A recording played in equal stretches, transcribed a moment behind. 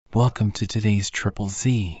Welcome to today's Triple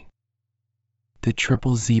Z. The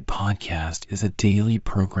Triple Z podcast is a daily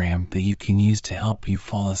program that you can use to help you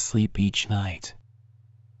fall asleep each night.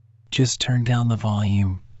 Just turn down the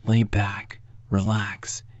volume, lay back,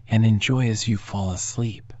 relax, and enjoy as you fall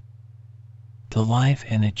asleep. The Life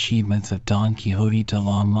and Achievements of Don Quixote de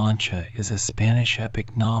la Mancha is a Spanish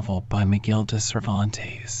epic novel by Miguel de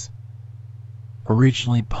Cervantes.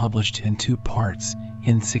 Originally published in two parts,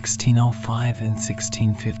 in 1605 and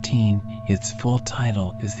 1615, its full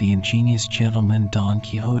title is The Ingenious Gentleman Don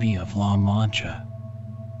Quixote of La Mancha.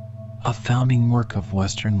 A founding work of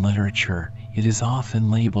Western literature, it is often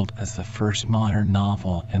labeled as the first modern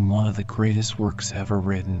novel and one of the greatest works ever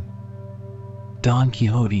written. Don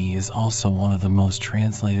Quixote is also one of the most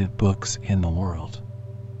translated books in the world.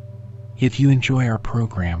 If you enjoy our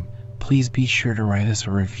program, please be sure to write us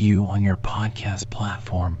a review on your podcast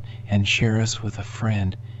platform and share us with a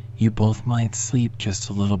friend. You both might sleep just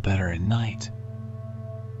a little better at night.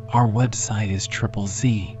 Our website is Triple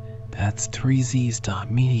Z, that's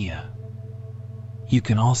 3zs.media. You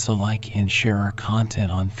can also like and share our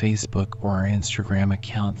content on Facebook or our Instagram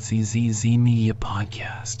account ZZZ Media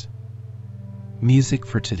Podcast. Music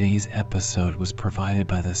for today's episode was provided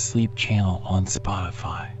by the Sleep Channel on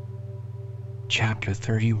Spotify. Chapter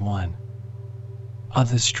 31. Of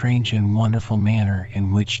the strange and wonderful manner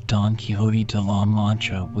in which Don Quixote de la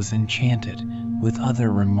Mancha was enchanted, with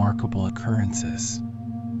other remarkable occurrences.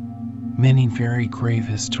 Many very grave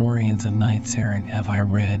historians of knights errant have I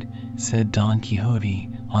read, said Don Quixote,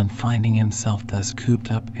 on finding himself thus cooped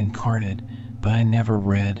up and carted, but I never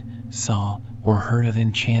read, saw, or heard of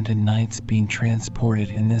enchanted knights being transported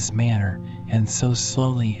in this manner, and so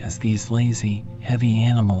slowly as these lazy, heavy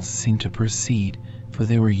animals seemed to proceed, for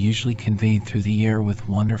they were usually conveyed through the air with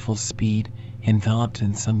wonderful speed, enveloped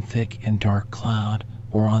in some thick and dark cloud,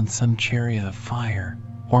 or on some chariot of fire,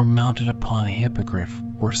 or mounted upon a hippogriff,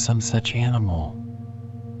 or some such animal.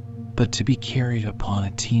 But to be carried upon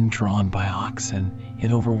a team drawn by oxen,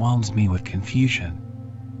 it overwhelms me with confusion.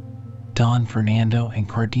 Don Fernando and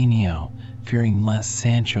Cardenio, fearing lest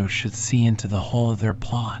Sancho should see into the whole of their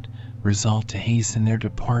plot, resolved to hasten their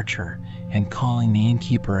departure, and calling the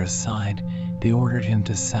innkeeper aside, they ordered him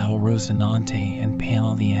to saddle Rocinante and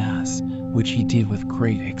panel the ass, which he did with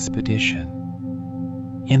great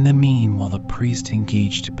expedition. In the meanwhile, the priest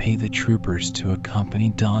engaged to pay the troopers to accompany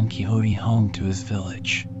Don Quixote home to his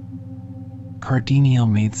village. Cardenio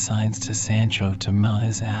made signs to Sancho to mount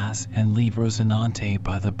his ass and leave Rocinante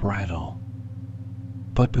by the bridle.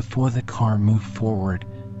 But before the car moved forward,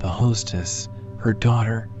 the hostess, her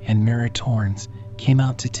daughter, and Maritornes came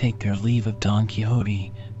out to take their leave of Don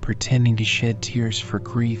Quixote, pretending to shed tears for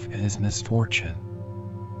grief at his misfortune.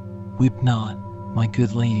 "Weep not, my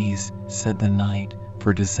good ladies," said the knight,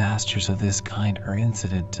 "for disasters of this kind are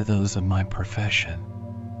incident to those of my profession.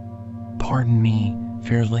 Pardon me,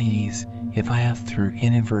 fair ladies, if I have through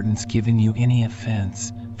inadvertence given you any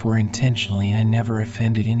offense, for intentionally I never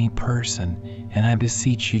offended any person, and I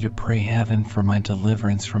beseech you to pray heaven for my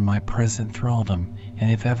deliverance from my present thraldom, and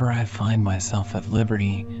if ever I find myself at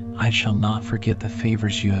liberty, I shall not forget the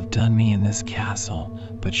favors you have done me in this castle,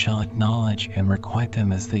 but shall acknowledge and requite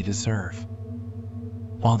them as they deserve."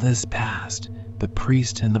 While this passed, the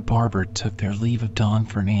priest and the barber took their leave of Don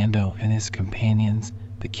Fernando and his companions,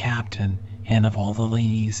 the captain, and of all the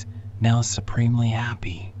ladies, now supremely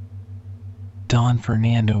happy. Don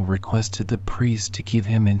Fernando requested the priest to give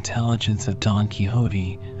him intelligence of Don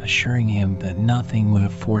Quixote, assuring him that nothing would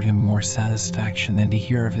afford him more satisfaction than to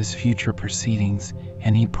hear of his future proceedings,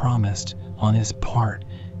 and he promised, on his part,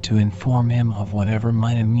 to inform him of whatever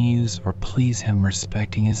might amuse or please him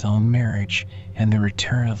respecting his own marriage, and the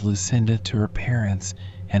return of Lucinda to her parents,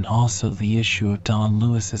 and also the issue of Don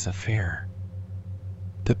Luis's affair.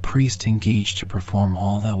 The priest engaged to perform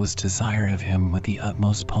all that was desired of him with the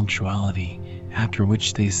utmost punctuality, after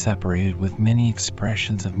which they separated with many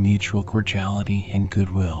expressions of mutual cordiality and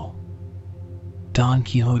goodwill. Don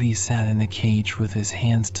Quixote sat in the cage with his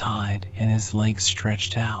hands tied and his legs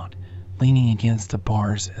stretched out, leaning against the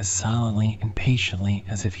bars as silently and patiently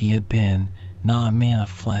as if he had been, not a man of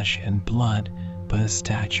flesh and blood, but a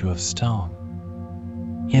statue of stone.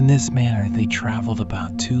 In this manner they traveled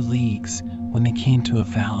about 2 leagues, when they came to a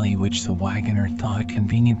valley which the wagoner thought a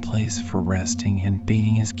convenient place for resting and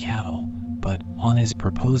baiting his cattle, but, on his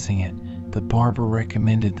proposing it, the barber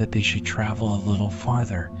recommended that they should travel a little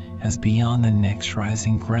farther, as beyond the next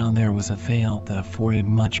rising ground there was a vale that afforded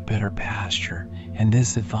much better pasture, and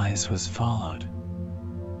this advice was followed.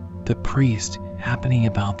 The priest, happening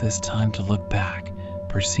about this time to look back,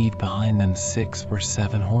 perceived behind them 6 or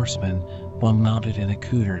 7 horsemen, well mounted and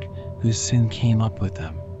accoutred, who soon came up with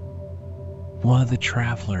them. one of the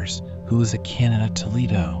travelers, who was a canon of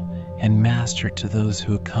Toledo, and master to those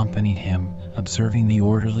who accompanied him, observing the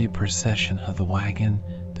orderly procession of the wagon,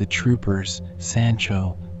 the troopers,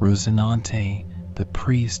 Sancho, Rocinante, the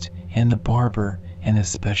priest, and the barber, and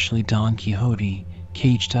especially Don Quixote,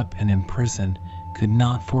 caged up and imprisoned, could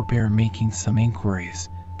not forbear making some inquiries,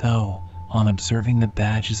 though, on observing the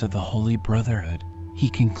badges of the Holy Brotherhood, he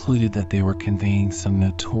concluded that they were conveying some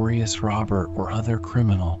notorious robber or other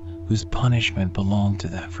criminal whose punishment belonged to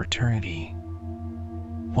that fraternity.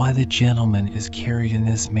 "Why the gentleman is carried in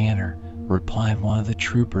this manner," replied one of the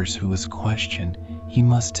troopers who was questioned, "he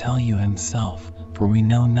must tell you himself, for we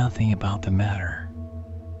know nothing about the matter."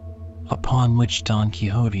 Upon which Don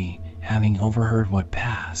Quixote, having overheard what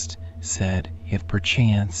passed, said, "If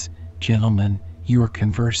perchance, gentlemen, you are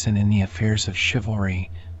conversant in the affairs of chivalry,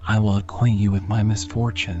 I will acquaint you with my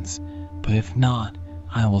misfortunes, but if not,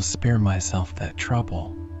 I will spare myself that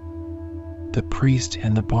trouble." The priest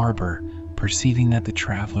and the barber, perceiving that the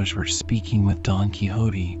travelers were speaking with Don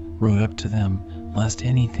Quixote, rode up to them, lest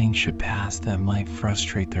anything should pass that might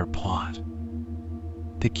frustrate their plot.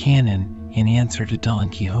 The canon, in answer to Don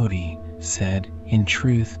Quixote, said, "In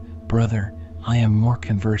truth, brother, I am more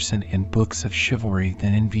conversant in books of chivalry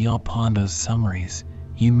than in Villalpando's summaries.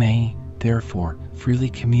 You may, therefore, freely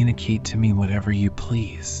communicate to me whatever you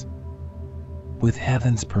please." "With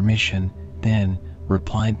heaven's permission, then,"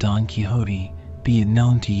 replied Don Quixote, "be it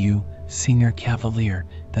known to you, Señor Cavalier,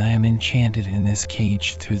 that I am enchanted in this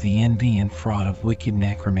cage through the envy and fraud of wicked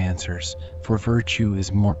necromancers, for virtue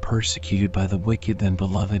is more persecuted by the wicked than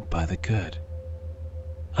beloved by the good.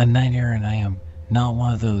 A knight-errant I am, not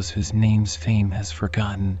one of those whose names fame has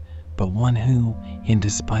forgotten, but one who, in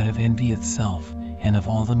despite of envy itself, and of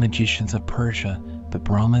all the magicians of Persia, the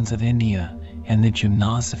Brahmins of India, and the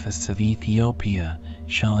gymnosophists of Ethiopia,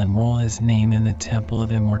 shall enroll his name in the temple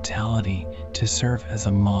of immortality, to serve as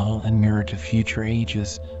a model and mirror to future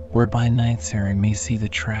ages, whereby knights-errant may see the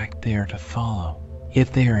track they are to follow,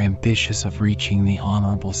 if they are ambitious of reaching the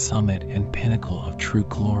honorable summit and pinnacle of true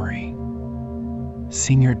glory."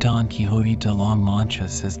 "Señor Don Quixote de la Mancha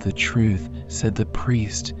says the truth," said the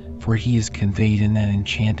priest, "for he is conveyed in that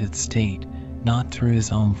enchanted state, not through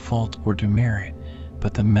his own fault or demerit,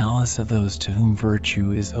 but the malice of those to whom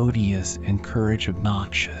virtue is odious and courage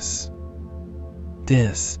obnoxious.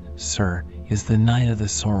 This, sir, is the knight of the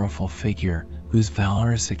sorrowful figure, whose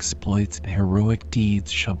valorous exploits and heroic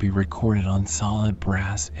deeds shall be recorded on solid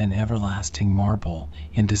brass and everlasting marble,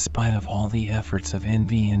 in despite of all the efforts of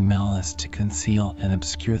envy and malice to conceal and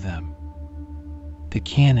obscure them." The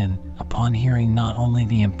canon, upon hearing not only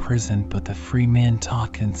the imprisoned but the free man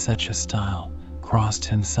talk in such a style, crossed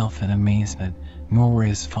himself in amazement, nor were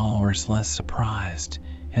his followers less surprised,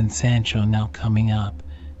 and Sancho, now coming up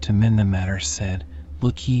to mend the matter, said,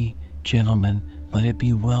 "Look ye, gentlemen, let it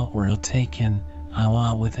be well or ill taken, I will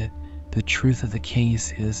out with it. The truth of the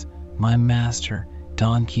case is, my master,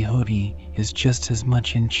 Don Quixote, is just as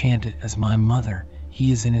much enchanted as my mother.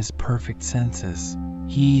 He is in his perfect senses.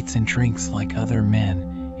 He eats and drinks like other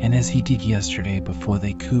men, and as he did yesterday before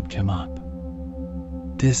they cooped him up.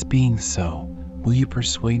 This being so, will you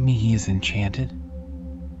persuade me he is enchanted?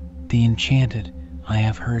 The enchanted, I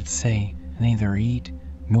have heard say, neither eat,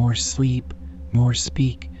 nor sleep, nor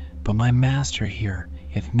speak, but my master here,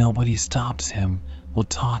 if nobody stops him, will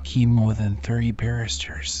talk he more than 30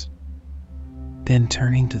 barristers." Then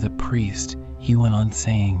turning to the priest, he went on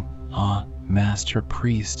saying, "Ah, master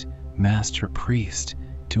priest,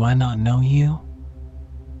 do I not know you?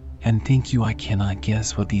 And think you I cannot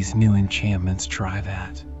guess what these new enchantments drive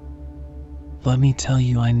at? Let me tell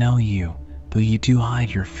you I know you, though you do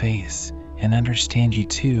hide your face, and understand you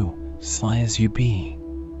too, sly as you be.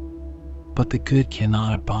 But the good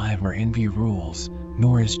cannot abide where envy rules,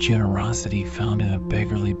 nor is generosity found in a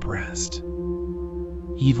beggarly breast.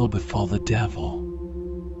 Evil befall the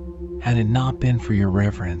devil. Had it not been for your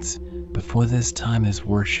reverence, before this time his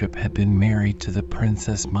worship had been married to the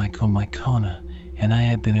Princess Mycona, and I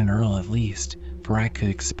had been an earl at least, for I could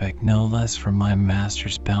expect no less from my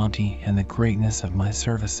master's bounty and the greatness of my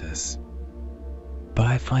services. But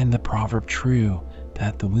I find the proverb true,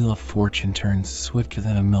 that the wheel of fortune turns swifter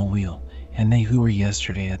than a mill wheel, and they who were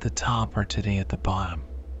yesterday at the top are today at the bottom.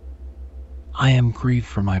 I am grieved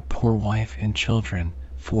for my poor wife and children,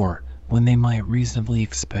 for, when they might reasonably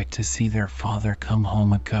expect to see their father come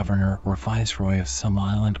home a governor or viceroy of some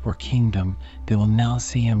island or kingdom, they will now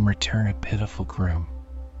see him return a pitiful groom.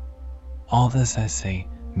 All this I say,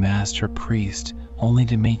 master priest, only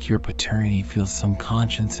to make your paternity feel some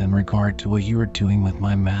conscience in regard to what you are doing with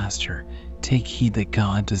my master. Take heed that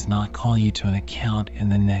God does not call you to an account in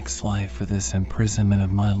the next life for this imprisonment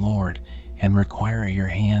of my lord, and require at your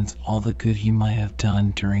hands all the good he might have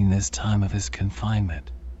done during this time of his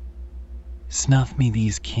confinement. Snuff me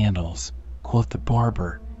these candles, quoth the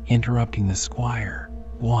barber, interrupting the squire.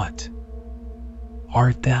 What?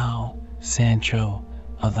 Art thou, Sancho,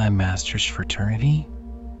 of thy master's fraternity?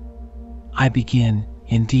 I begin,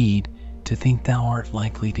 indeed, to think thou art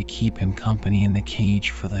likely to keep him company in the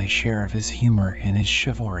cage for thy share of his humor and his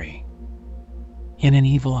chivalry. In an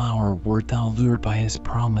evil hour wert thou lured by his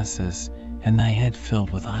promises, and thy head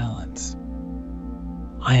filled with islands.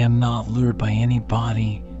 I am not lured by any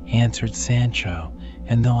body, answered Sancho,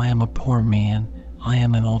 and though I am a poor man, I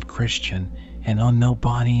am an old Christian, and owe no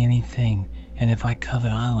body anything, and if I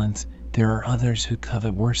covet islands, there are others who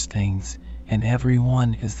covet worse things, and every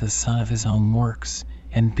one is the son of his own works,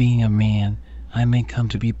 and being a man, I may come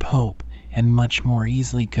to be pope, and much more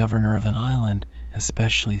easily governor of an island,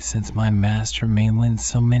 especially since my master may win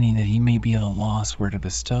so many that he may be at a loss where to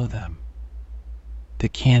bestow them. The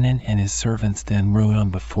canon and his servants then rode on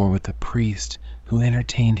before with the priest, who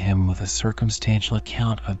entertained him with a circumstantial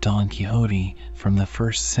account of Don Quixote from the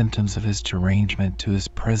first symptoms of his derangement to his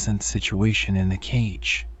present situation in the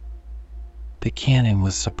cage. The canon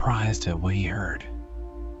was surprised at what he heard.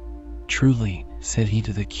 Truly, said he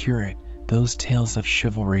to the curate, those tales of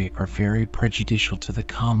chivalry are very prejudicial to the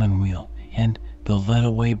commonweal, and, though led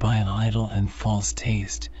away by an idle and false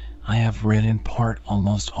taste, I have read in part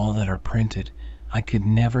almost all that are printed. I could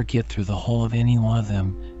never get through the whole of any one of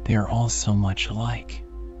them, they are all so much alike.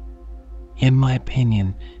 In my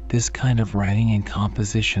opinion, this kind of writing and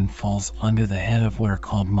composition falls under the head of what are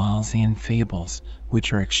called Milesian fables,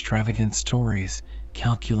 which are extravagant stories,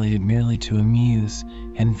 calculated merely to amuse,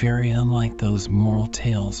 and very unlike those moral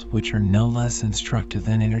tales which are no less instructive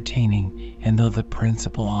than entertaining, and though the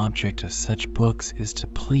principal object of such books is to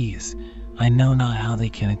please, I know not how they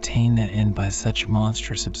can attain that end by such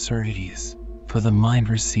monstrous absurdities. For the mind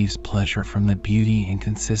receives pleasure from the beauty and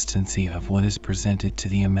consistency of what is presented to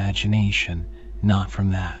the imagination, not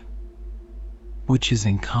from that which is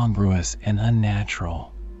incongruous and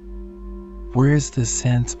unnatural. Where is the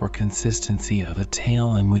sense or consistency of a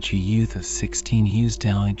tale in which a youth of 16 hews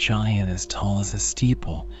down a giant as tall as a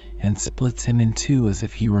steeple, and splits him in two as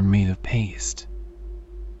if he were made of paste?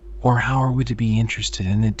 Or how are we to be interested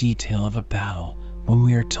in the detail of a battle, when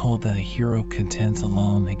we are told that a hero contends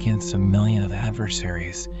alone against a million of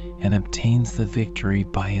adversaries, and obtains the victory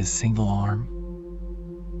by his single arm?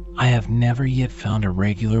 I have never yet found a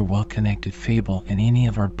regular well-connected fable in any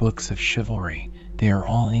of our books of chivalry. They are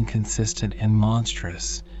all inconsistent and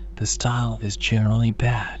monstrous, the style is generally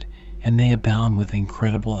bad, and they abound with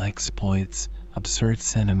incredible exploits, absurd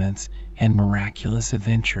sentiments, and miraculous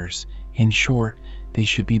adventures. In short, they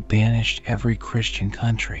should be banished every Christian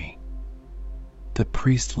country. The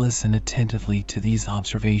priest listened attentively to these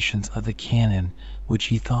observations of the canon, which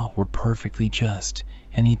he thought were perfectly just,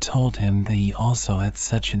 and he told him that he also had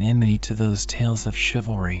such an enmity to those tales of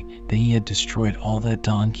chivalry that he had destroyed all that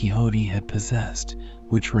Don Quixote had possessed,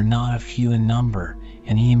 which were not a few in number,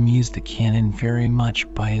 and he amused the canon very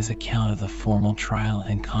much by his account of the formal trial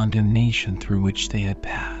and condemnation through which they had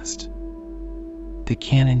passed. The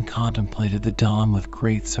canon contemplated the Don with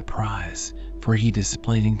great surprise, for he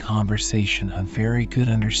displayed in conversation a very good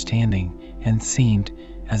understanding, and seemed,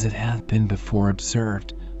 as it hath been before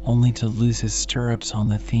observed, only to lose his stirrups on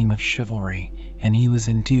the theme of chivalry, and he was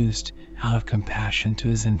induced, out of compassion to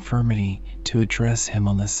his infirmity, to address him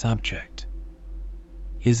on the subject.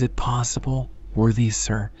 Is it possible, worthy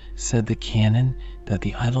sir, said the canon, that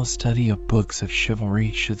the idle study of books of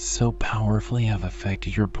chivalry should so powerfully have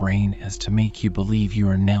affected your brain as to make you believe you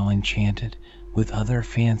are now enchanted with other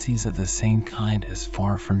fancies of the same kind as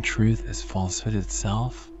far from truth as falsehood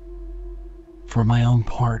itself? For my own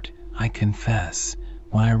part, I confess,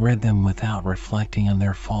 when I read them without reflecting on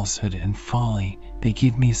their falsehood and folly, they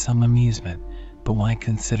give me some amusement, but when I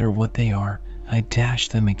consider what they are, I dash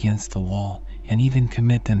them against the wall, and even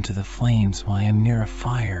commit them to the flames when I am near a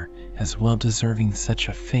fire, as well deserving such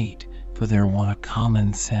a fate, for their want of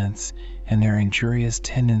common sense, and their injurious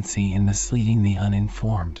tendency in misleading the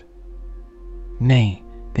uninformed. Nay,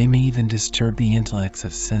 they may even disturb the intellects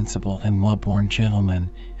of sensible and well-born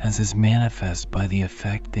gentlemen, as is manifest by the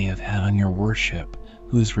effect they have had on your worship,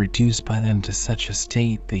 who is reduced by them to such a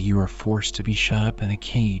state that you are forced to be shut up in a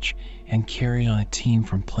cage and carried on a team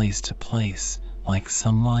from place to place, like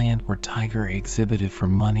some lion or tiger exhibited for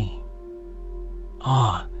money.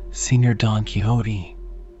 Ah, Señor Don Quixote,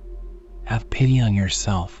 have pity on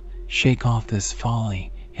yourself, shake off this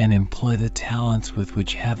folly, and employ the talents with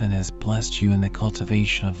which heaven has blessed you in the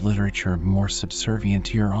cultivation of literature more subservient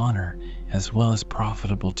to your honor, as well as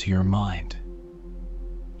profitable to your mind.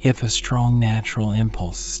 If a strong natural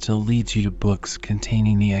impulse still leads you to books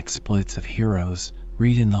containing the exploits of heroes,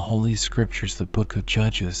 read in the Holy Scriptures the book of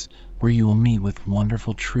Judges, where you will meet with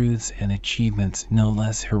wonderful truths and achievements no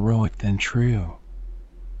less heroic than true.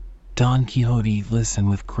 Don Quixote listened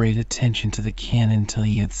with great attention to the canon till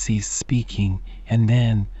he had ceased speaking, and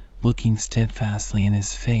then, looking steadfastly in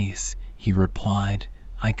his face, he replied,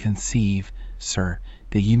 I conceive, sir,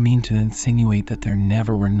 that you mean to insinuate that there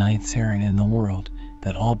never were knights errant in the world,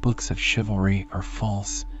 that all books of chivalry are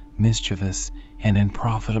false, mischievous, and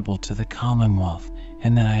unprofitable to the commonwealth,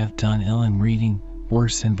 and that I have done ill in reading,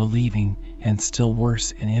 worse in believing, and still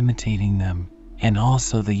worse in imitating them, and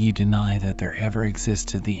also that you deny that there ever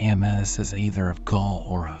existed the Amadises either of Gaul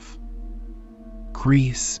or of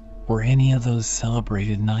Greece, or any of those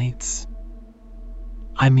celebrated knights?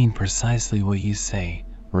 I mean precisely what you say,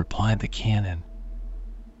 replied the canon.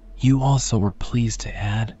 You also were pleased to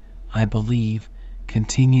add, I believe,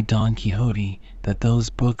 continued Don Quixote, that those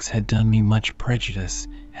books had done me much prejudice,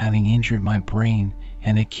 having injured my brain,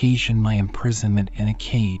 and occasioned my imprisonment in a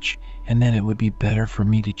cage, and that it would be better for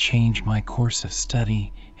me to change my course of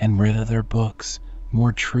study, and read other books,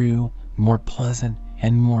 more true, more pleasant,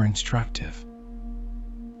 and more instructive.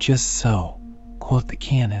 Just so, quoth the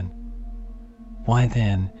canon. Why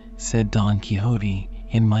then, said Don Quixote,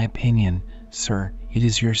 in my opinion, sir, it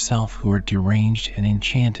is yourself who are deranged and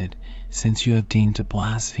enchanted, since you have deigned to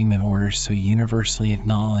blaspheme an order so universally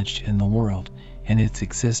acknowledged in the world, and its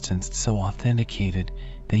existence so authenticated,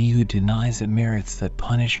 that you who denies it merits that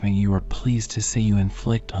punishment you are pleased to say you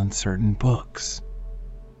inflict on certain books.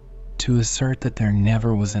 To assert that there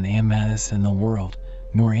never was an Amadis in the world,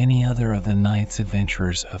 nor any other of the knights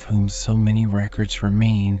adventurers of whom so many records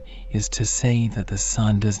remain, is to say that the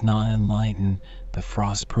sun does not enlighten, the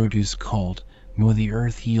frost produce cold, nor the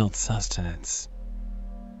earth yield sustenance.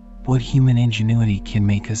 What human ingenuity can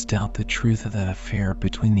make us doubt the truth of that affair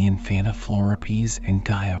between the Infanta Floropes and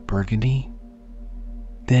Guy of Burgundy?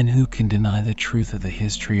 Then who can deny the truth of the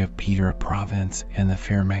history of Peter of Provence and the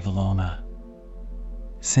fair Magalona?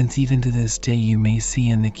 Since even to this day you may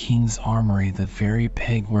see in the king's armory the very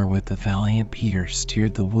peg wherewith the valiant Peter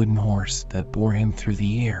steered the wooden horse that bore him through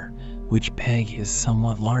the air, which peg is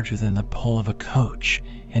somewhat larger than the pole of a coach,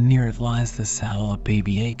 and near it lies the saddle of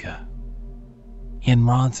Babieca. In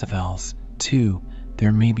Roncesvalles, too,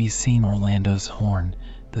 there may be seen Orlando's horn,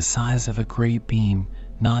 the size of a great beam,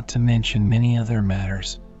 not to mention many other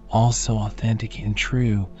matters, all so authentic and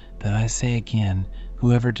true, that I say again,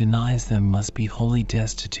 whoever denies them must be wholly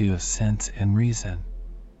destitute of sense and reason.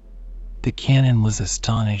 The canon was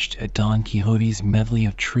astonished at Don Quixote's medley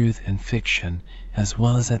of truth and fiction, as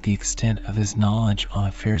well as at the extent of his knowledge on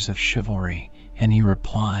affairs of chivalry, and he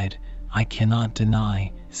replied, I cannot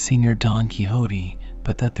deny, Señor Don Quixote,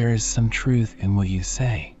 but that there is some truth in what you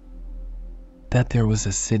say. That there was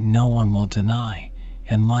a Cid no one will deny,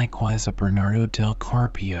 and likewise a Bernardo del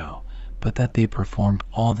Carpio, but that they performed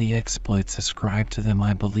all the exploits ascribed to them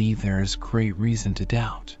I believe there is great reason to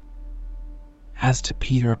doubt. As to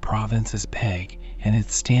Peter of Provence's peg, and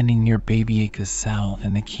its standing near Babieca's saddle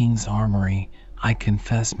in the king's armory, I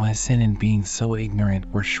confess my sin in being so ignorant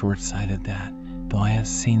or short-sighted that, though I have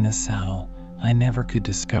seen the saddle, I never could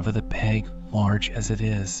discover the peg, large as it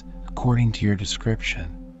is, according to your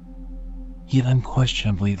description. Yet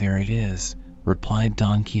unquestionably there it is, replied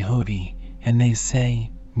Don Quixote, and they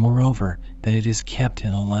say, moreover, that it is kept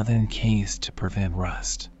in a leathern case to prevent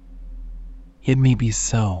rust. It may be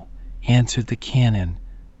so, answered the canon,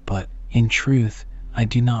 but, in truth, I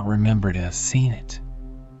do not remember to have seen it.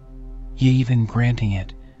 Yet even granting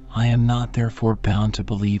it, I am not therefore bound to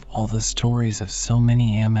believe all the stories of so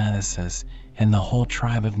many Amadises and the whole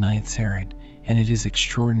tribe of knights errant, and it is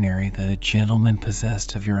extraordinary that a gentleman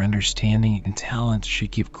possessed of your understanding and talents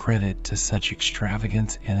should give credit to such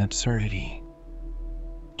extravagance and absurdity.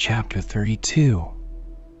 Chapter 32.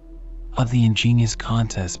 Of the ingenious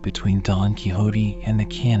contest between Don Quixote and the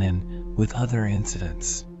canon, with other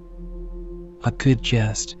incidents. A good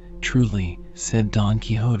jest, truly, said Don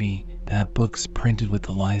Quixote, that books printed with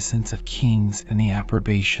the license of kings and the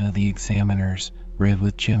approbation of the examiners, read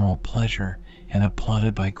with general pleasure, and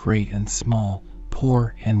applauded by great and small,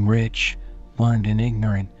 poor and rich, learned and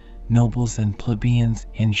ignorant, nobles and plebeians,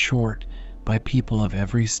 in short, by people of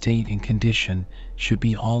every state and condition, should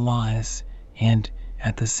be all lies, and,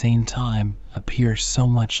 at the same time, appear so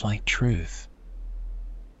much like truth.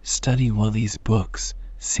 Study well these books,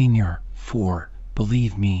 Señor, for,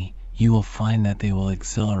 believe me, you will find that they will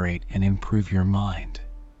exhilarate and improve your mind.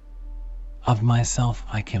 Of myself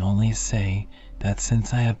I can only say, that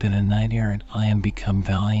since I have been a knight errant I am become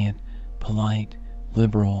valiant, polite,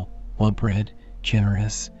 liberal, well-bred,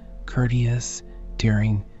 generous, courteous,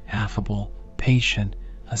 daring, affable, patient,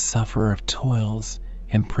 a sufferer of toils,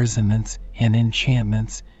 imprisonments, and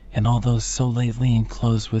enchantments, and although so lately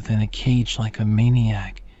enclosed within a cage like a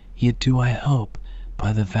maniac, yet do I hope,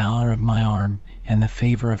 by the valor of my arm and the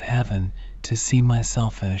favor of heaven, to see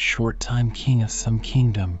myself in a short time king of some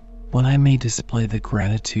kingdom, when I may display the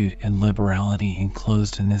gratitude and liberality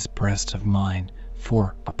enclosed in this breast of mine,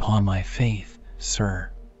 for, upon my faith,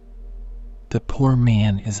 sir, the poor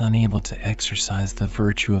man is unable to exercise the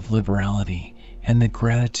virtue of liberality, and the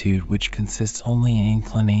gratitude which consists only in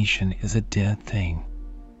inclination is a dead thing.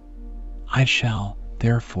 I shall,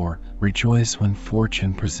 therefore, rejoice when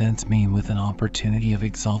fortune presents me with an opportunity of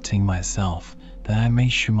exalting myself, that I may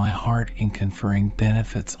shew my heart in conferring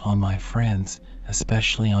benefits on my friends,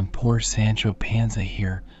 especially on poor Sancho Panza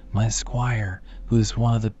here, my squire, who is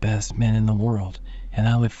one of the best men in the world, and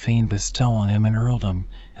I would fain bestow on him an earldom,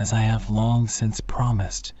 as I have long since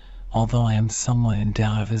promised, although I am somewhat in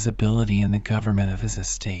doubt of his ability in the government of his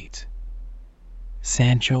estate."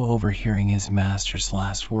 Sancho, overhearing his master's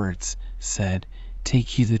last words, said,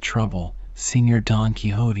 "Take you the trouble, Señor Don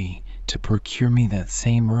Quixote, to procure me that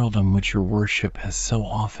same earldom which your worship has so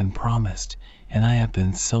often promised, and I have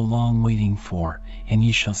been so long waiting for, and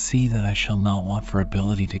you shall see that I shall not want for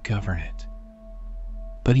ability to govern it.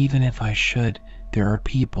 But even if I should, there are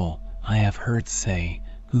people, I have heard say,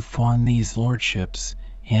 who fawn these lordships,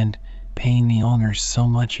 and, paying the owners so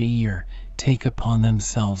much a year, take upon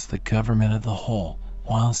themselves the government of the whole,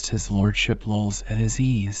 whilst his lordship lolls at his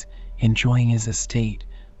ease, enjoying his estate,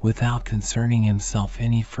 without concerning himself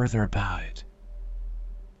any further about it.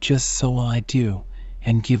 Just so will I do,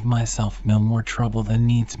 and give myself no more trouble than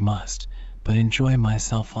needs must, but enjoy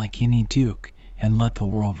myself like any duke, and let the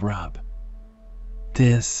world rub."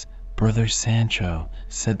 "This, brother Sancho,"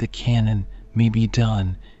 said the canon, "may be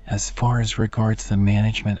done, as far as regards the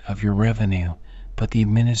management of your revenue, but the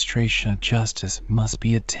administration of justice must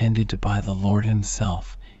be attended to by the Lord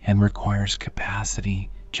himself, and requires capacity,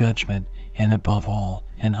 judgment, and above all,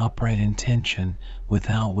 an upright intention,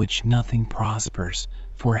 without which nothing prospers,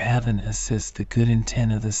 for heaven assists the good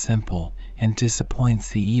intent of the simple, and disappoints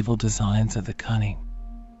the evil designs of the cunning."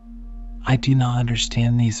 "I do not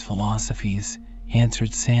understand these philosophies,"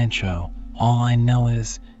 answered Sancho. "All I know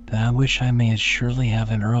is, that I wish I may as surely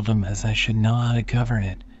have an earldom as I should know how to govern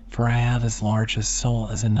it, for I have as large a soul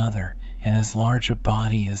as another, and as large a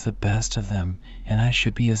body as the best of them, and I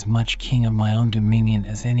should be as much king of my own dominion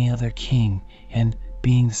as any other king, and,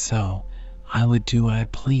 being so, I would do what I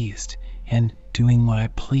pleased, and, doing what I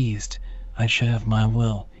pleased, I should have my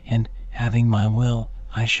will, and, having my will,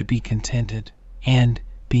 I should be contented, and,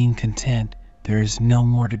 being content, there is no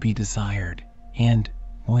more to be desired, and,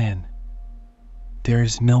 when there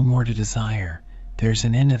is no more to desire, there's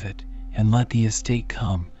an end of it, and let the estate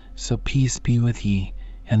come, so peace be with ye,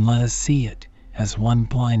 and let us see it, as one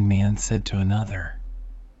blind man said to another."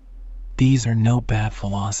 "These are no bad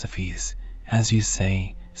philosophies, as you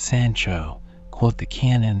say, Sancho," quoth the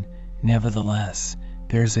canon. "Nevertheless,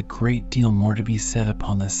 there is a great deal more to be said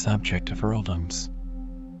upon the subject of earldoms."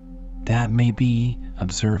 "That may be,"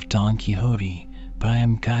 observed Don Quixote, "but I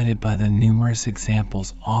am guided by the numerous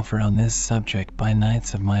examples offered on this subject by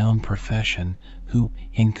knights of my own profession, who,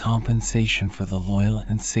 in compensation for the loyal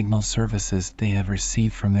and signal services they have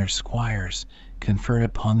received from their squires, conferred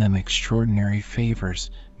upon them extraordinary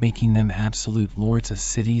favors, making them absolute lords of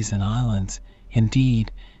cities and islands.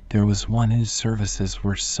 Indeed, there was one whose services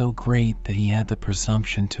were so great that he had the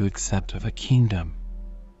presumption to accept of a kingdom."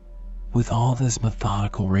 With all this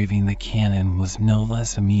methodical raving, the canon was no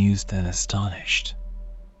less amused than astonished.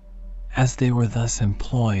 As they were thus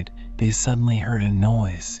employed, they suddenly heard a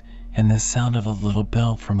noise, and the sound of a little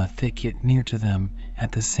bell from a thicket near to them.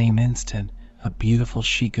 At the same instant, a beautiful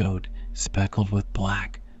she-goat, speckled with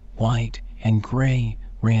black, white, and gray,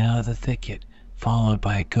 ran out of the thicket, followed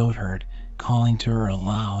by a goatherd, calling to her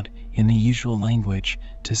aloud, in the usual language,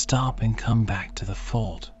 to stop and come back to the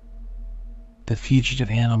fold. The fugitive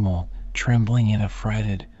animal, trembling and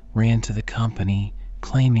affrighted, ran to the company,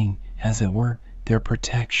 claiming, as it were, their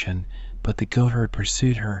protection, but the goatherd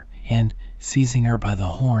pursued her, and, seizing her by the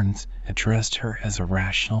horns, addressed her as a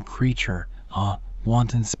rational creature. "Ah,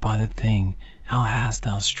 wanton spotted thing, how hast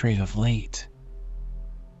thou strayed of late?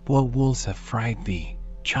 What wolves have frighted thee,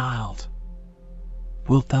 child?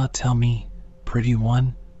 Wilt thou tell me, pretty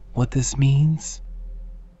one, what this means?"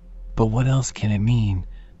 "But what else can it mean,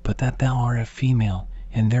 but that thou art a female,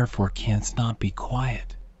 and therefore canst not be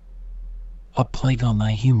quiet? A plague on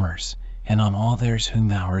thy humours, and on all theirs whom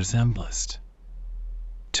thou resemblest.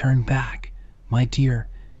 Turn back, my dear,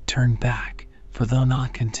 turn back, for though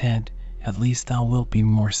not content, at least thou wilt be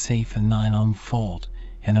more safe in thine own fold,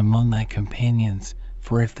 and among thy companions,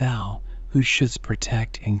 for if thou, who shouldst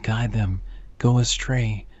protect and guide them, go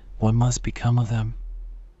astray, what must become of them?"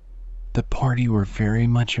 The party were very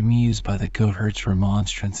much amused by the goatherd's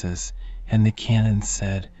remonstrances, and the canon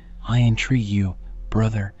said, "I entreat you,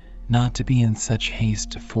 brother, not to be in such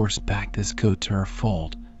haste to force back this goat to her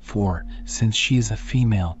fold, for, since she is a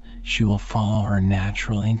female, she will follow her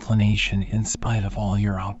natural inclination in spite of all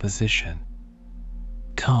your opposition.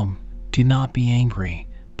 Come, do not be angry,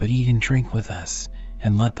 but eat and drink with us,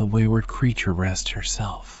 and let the wayward creature rest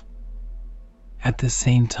herself." At the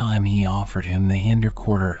same time he offered him the hinder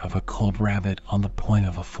quarter of a cold rabbit on the point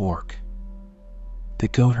of a fork. The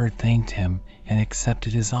goatherd thanked him and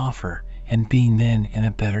accepted his offer, and being then in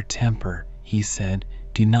a better temper, he said,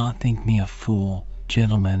 "Do not think me a fool,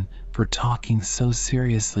 gentlemen, for talking so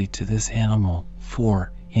seriously to this animal,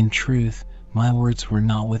 for, in truth, my words were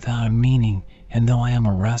not without a meaning, and though I am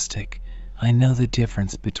a rustic, I know the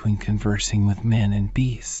difference between conversing with men and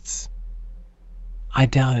beasts." "I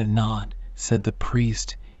doubt it not," said the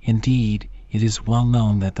priest. "Indeed, it is well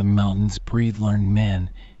known that the mountains breed learned men,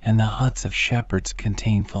 and the huts of shepherds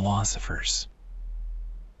contain philosophers."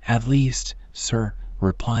 "At least, sir,"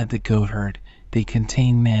 replied the goatherd, "they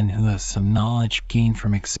contain men who have some knowledge gained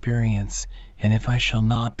from experience, and if I shall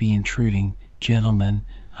not be intruding, gentlemen,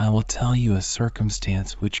 I will tell you a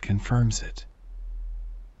circumstance which confirms it."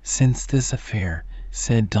 "Since this affair,"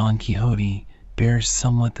 said Don Quixote, "bears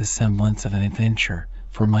somewhat the semblance of an adventure,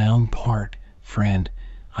 for my own part, friend,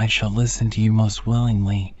 I shall listen to you most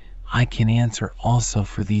willingly. I can answer also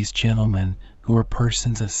for these gentlemen, who are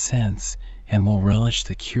persons of sense, and will relish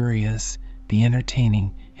the curious, the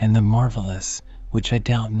entertaining, and the marvelous, which I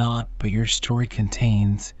doubt not but your story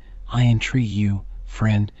contains. I entreat you,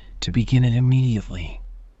 friend, to begin it immediately."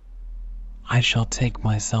 "I shall take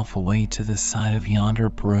myself away to the side of yonder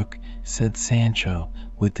brook," said Sancho,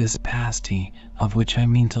 "with this pasty, of which I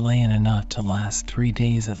mean to lay in enough to last 3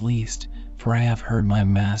 days at least, for I have heard my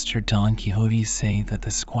master Don Quixote say that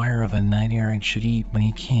the squire of a knight-errant should eat when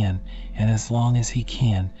he can, and as long as he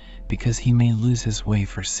can, because he may lose his way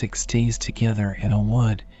for 6 days together in a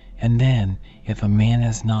wood, and then, if a man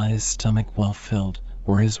has not his stomach well filled,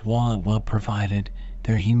 or his wallet well provided,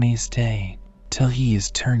 there he may stay, till he is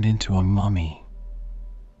turned into a mummy."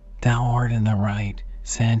 "Thou art in the right,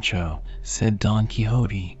 Sancho," said Don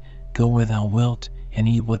Quixote. "Go where thou wilt, and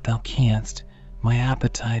eat what thou canst. My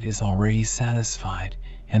appetite is already satisfied,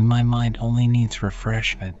 and my mind only needs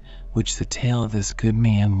refreshment, which the tale of this good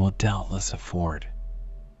man will doubtless afford."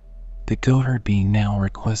 The goatherd being now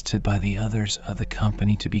requested by the others of the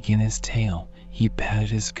company to begin his tale, he patted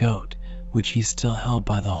his goat, which he still held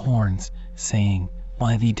by the horns, saying,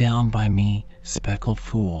 "Lie thee down by me, speckled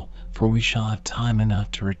fool, for we shall have time enough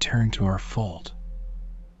to return to our fold."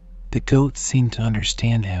 The goat seemed to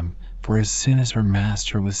understand him, for as soon as her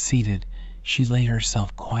master was seated, she laid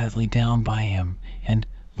herself quietly down by him, and,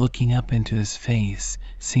 looking up into his face,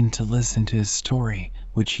 seemed to listen to his story,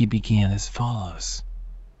 which he began as follows.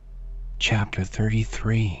 Chapter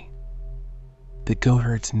 33. The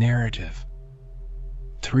Goatherd's Narrative.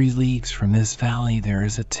 3 leagues from this valley there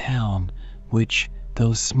is a town, which,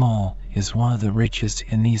 though small, is one of the richest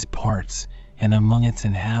in these parts, and among its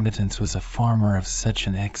inhabitants was a farmer of such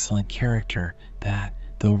an excellent character, that,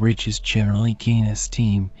 though riches generally gain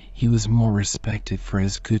esteem, he was more respected for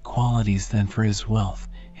his good qualities than for his wealth,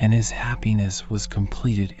 and his happiness was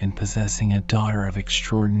completed in possessing a daughter of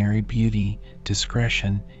extraordinary beauty,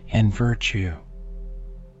 discretion, and virtue.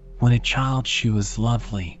 When a child she was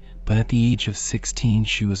lovely, but at the age of 16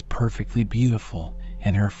 she was perfectly beautiful,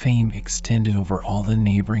 and her fame extended over all the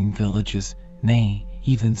neighboring villages, nay,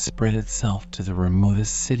 even spread itself to the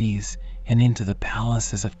remotest cities and into the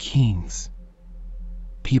palaces of kings.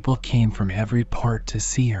 People came from every part to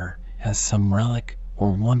see her as some relic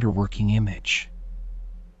or wonder-working image.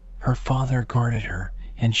 Her father guarded her,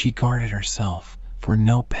 and she guarded herself, for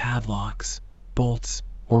no padlocks, bolts,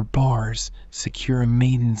 or bars secure a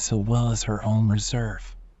maiden so well as her own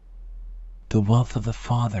reserve. The wealth of the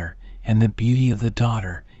father and the beauty of the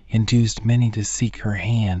daughter induced many to seek her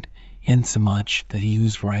hand, insomuch that he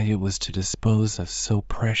whose right it was to dispose of so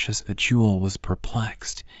precious a jewel was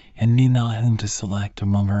perplexed, and knew not whom to select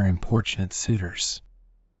among her importunate suitors.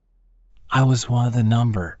 I was one of the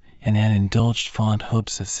number, and had indulged fond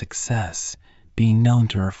hopes of success, being known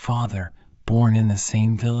to her father, born in the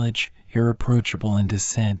same village, irreproachable in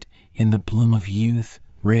descent, in the bloom of youth,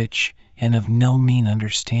 rich, and of no mean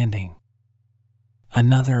understanding.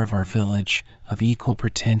 Another of our village, of equal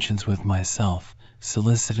pretensions with myself,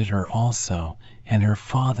 solicited her also, and her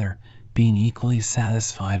father, being equally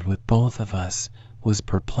satisfied with both of us, was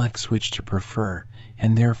perplexed which to prefer,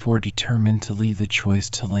 and therefore determined to leave the choice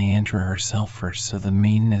to Leandra herself first. So the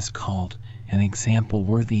maiden is called an example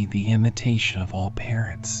worthy the imitation of all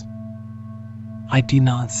parents. I do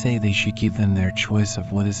not say they should give them their choice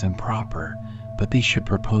of what is improper, but they should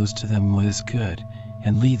propose to them what is good,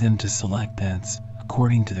 and leave them to select thence,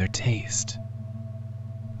 according to their taste.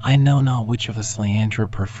 I know not which of us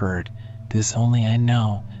Leandra preferred, this only I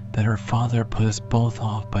know, that her father put us both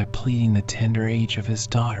off by pleading the tender age of his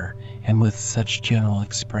daughter, and with such general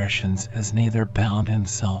expressions as neither bound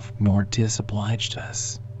himself nor disobliged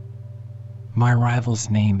us. My rival's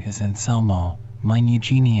name is Anselmo, mine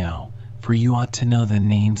Eugenio, for you ought to know the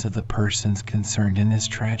names of the persons concerned in this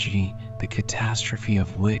tragedy, the catastrophe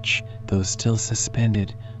of which, though still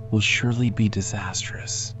suspended, will surely be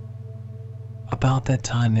disastrous. About that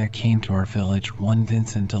time there came to our village one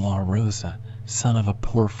Vincent de la Rosa, son of a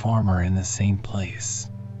poor farmer in the same place.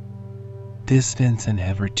 This Vincent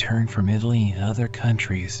had returned from Italy and other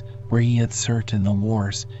countries where he had served in the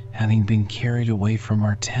wars, having been carried away from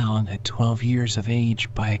our town at 12 years of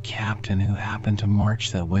age by a captain who happened to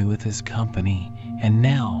march that way with his company, and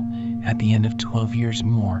now, at the end of 12 years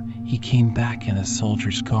more, he came back in a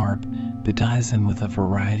soldier's garb, bedizened with a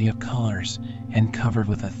variety of colors, and covered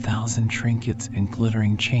with 1,000 trinkets and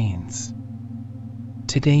glittering chains.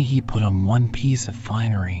 Today he put on one piece of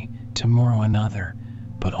finery, tomorrow another,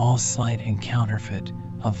 but all slight and counterfeit,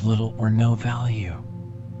 of little or no value.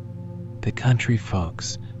 The country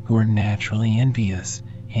folks, who are naturally envious,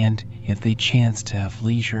 and, if they chanced to have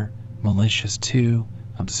leisure, malicious too,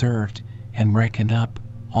 observed, and reckoned up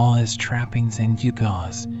all his trappings and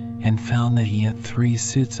gewgaws, and found that he had 3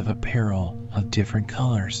 suits of apparel of different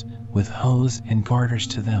colors, with hose and garters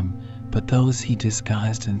to them, but those he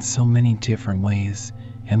disguised in so many different ways,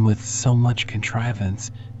 and with so much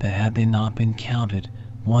contrivance, that had they not been counted,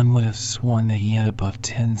 one would have sworn that he had above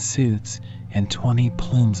 10 suits and 20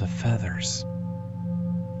 plumes of feathers.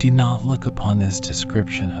 Do not look upon this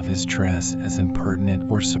description of his dress as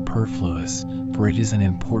impertinent or superfluous, for it is an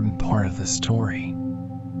important part of the story.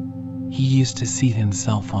 He used to seat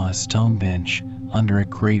himself on a stone bench under a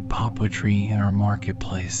great poplar tree in our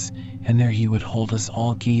marketplace, and there he would hold us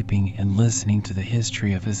all gaping and listening to the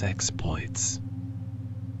history of his exploits.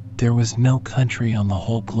 There was no country on the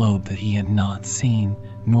whole globe that he had not seen,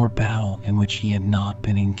 nor battle in which he had not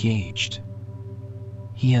been engaged.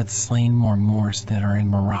 He had slain more Moors than are in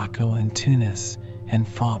Morocco and Tunis, and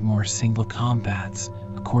fought more single combats,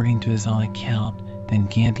 according to his own account, than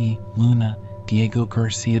Gandhi, Luna, Diego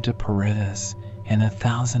Garcia de Paredes, and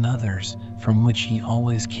 1,000 others, from which he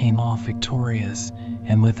always came off victorious,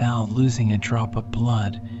 and without losing a drop of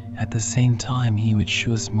blood. At the same time he would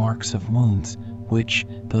shew us marks of wounds, which,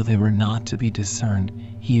 though they were not to be discerned,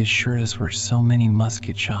 he assured us were so many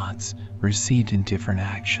musket shots, received in different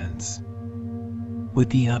actions. With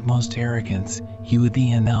the utmost arrogance, he would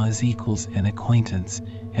thee and thou his equals and acquaintance,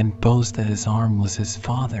 and boast that his arm was his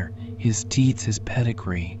father, his deeds his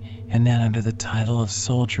pedigree, and that under the title of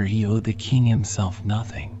soldier he owed the king himself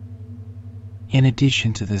nothing. In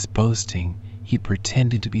addition to this boasting, he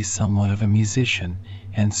pretended to be somewhat of a musician,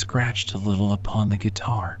 and scratched a little upon the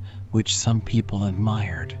guitar, which some people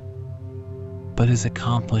admired. But his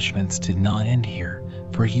accomplishments did not end here,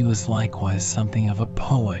 for he was likewise something of a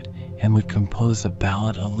poet, and would compose a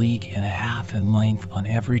ballad 1.5 leagues in length on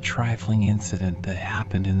every trifling incident that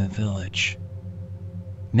happened in the village.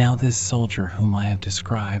 Now this soldier whom I have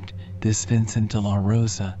described, this Vincent de la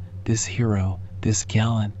Rosa, this hero, this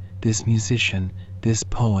gallant, this musician, this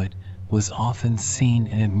poet, was often seen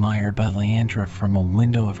and admired by Leandra from a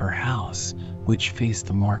window of her house, which faced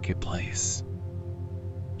the marketplace.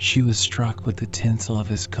 She was struck with the tinsel of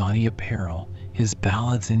his gaudy apparel, his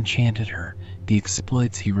ballads enchanted her, the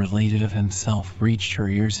exploits he related of himself reached her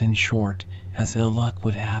ears. In short, as ill luck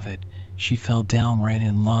would have it, she fell downright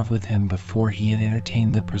in love with him before he had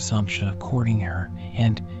entertained the presumption of courting her,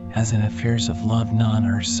 and, as in affairs of love none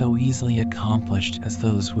are so easily accomplished as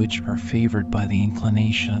those which are favored by the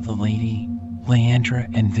inclination of the lady, Leandra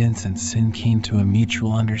and Vincent soon came to a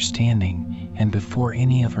mutual understanding, and before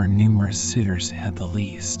any of her numerous suitors had the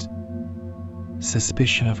least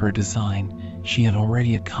suspicion of her design, she had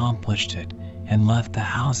already accomplished it, and left the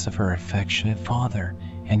house of her affectionate father,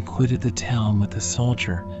 and quitted the town with the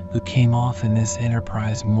soldier, who came off in this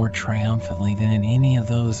enterprise more triumphantly than in any of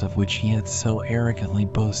those of which he had so arrogantly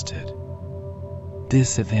boasted.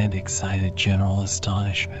 This event excited general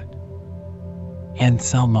astonishment.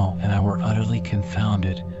 Anselmo and I were utterly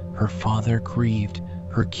confounded, her father grieved,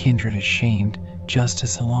 her kindred ashamed,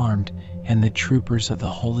 justice alarmed, and the troopers of the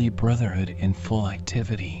Holy Brotherhood in full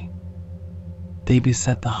activity. They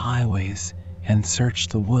beset the highways and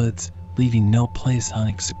searched the woods, leaving no place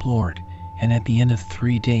unexplored, and at the end of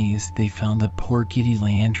 3 days they found the poor giddy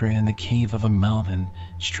Leandra in the cave of a mountain,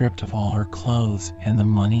 stripped of all her clothes and the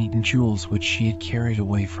money and jewels which she had carried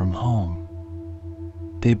away from home.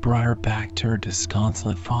 They brought her back to her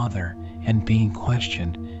disconsolate father, and being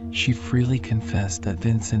questioned, she freely confessed that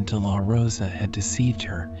Vincent de la Rosa had deceived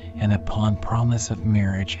her, and upon promise of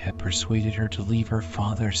marriage had persuaded her to leave her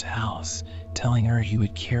father's house, telling her he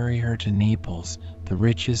would carry her to Naples, the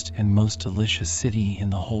richest and most delicious city in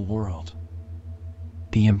the whole world.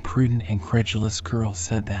 The imprudent and credulous girl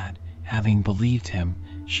said that, having believed him,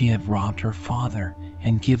 she had robbed her father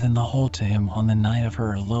and given the whole to him on the night of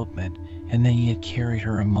her elopement, and that he had carried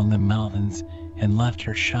her among the mountains and left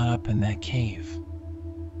her shut up in that cave.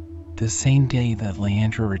 The same day that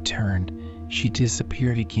Leandra returned, she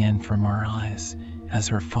disappeared again from our eyes, as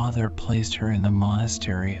her father placed her in the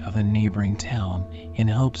monastery of a neighboring town in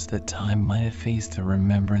hopes that time might efface the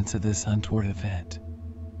remembrance of this untoward event.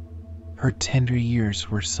 Her tender years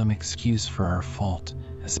were some excuse for our fault,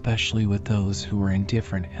 especially with those who were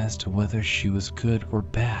indifferent as to whether she was good or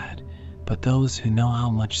bad, but those who know how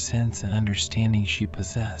much sense and understanding she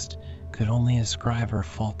possessed could only ascribe her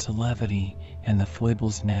fault to levity and the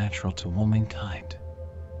foibles natural to womankind.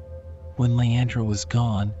 When Leandra was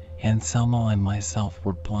gone, Anselmo and myself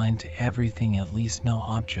were blind to everything, at least no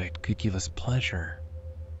object could give us pleasure.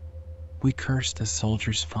 We cursed the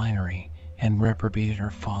soldier's finery, and reprobated her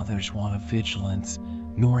father's want of vigilance,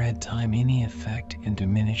 nor had time any effect in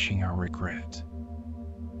diminishing our regret.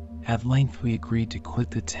 At length we agreed to quit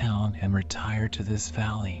the town and retire to this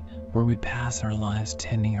valley, where we pass our lives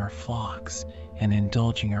tending our flocks, and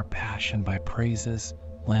indulging our passion by praises,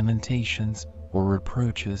 lamentations, or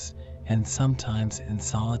reproaches, and sometimes in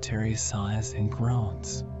solitary sighs and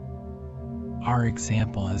groans. Our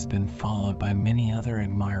example has been followed by many other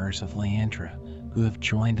admirers of Leandra, who have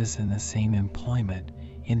joined us in the same employment.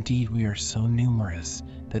 Indeed, we are so numerous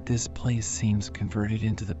that this place seems converted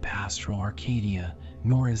into the pastoral Arcadia,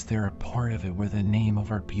 nor is there a part of it where the name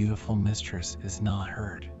of our beautiful mistress is not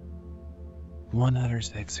heard. One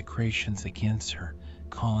utters execrations against her,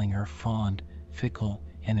 calling her fond, fickle,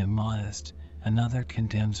 and immodest. Another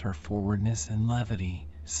condemns her forwardness and levity.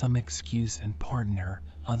 Some excuse and pardon her,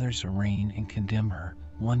 others arraign and condemn her.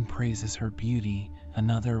 One praises her beauty,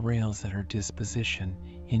 another rails at her disposition.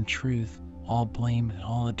 In truth, all blame and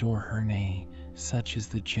all adore her. Nay, such is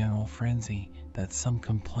the general frenzy, that some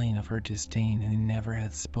complain of her disdain who never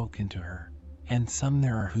had spoken to her, and some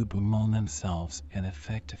there are who bemoan themselves and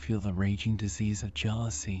affect to feel the raging disease of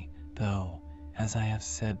jealousy, though, as I have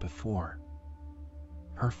said before,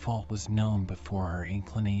 her fault was known before her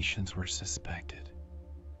inclinations were suspected.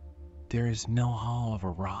 There is no hollow of a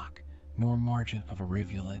rock, nor margin of a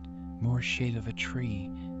rivulet, nor shade of a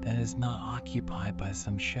tree that is not occupied by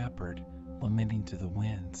some shepherd, lamenting to the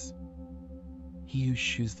winds. He who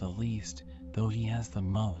shews the least, though he has the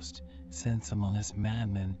most, since among us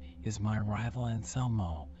madmen is my rival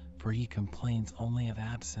Anselmo, for he complains only of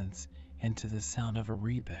absence, and to the sound of a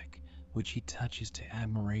rebec, which he touches to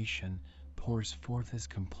admiration, pours forth his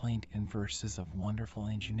complaint in verses of wonderful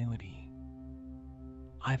ingenuity.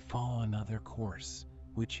 I follow another course,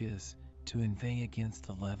 which is, to inveigh against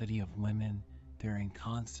the levity of women, their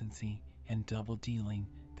inconstancy and double-dealing,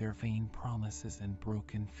 their vain promises and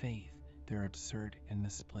broken faith, their absurd and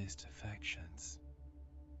misplaced affections.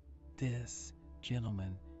 This,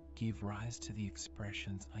 gentlemen, gave rise to the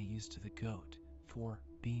expressions I use to the goat, for,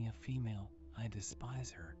 being a female, I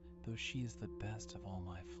despise her, though she is the best of all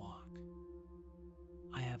my flock.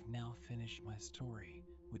 I have now finished my story,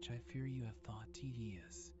 which I fear you have thought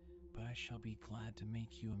tedious, but I shall be glad to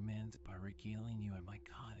make you amends by regaling you at my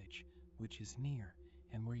cottage, which is near,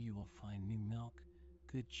 and where you will find new milk,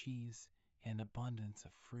 good cheese, and abundance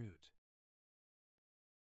of fruit.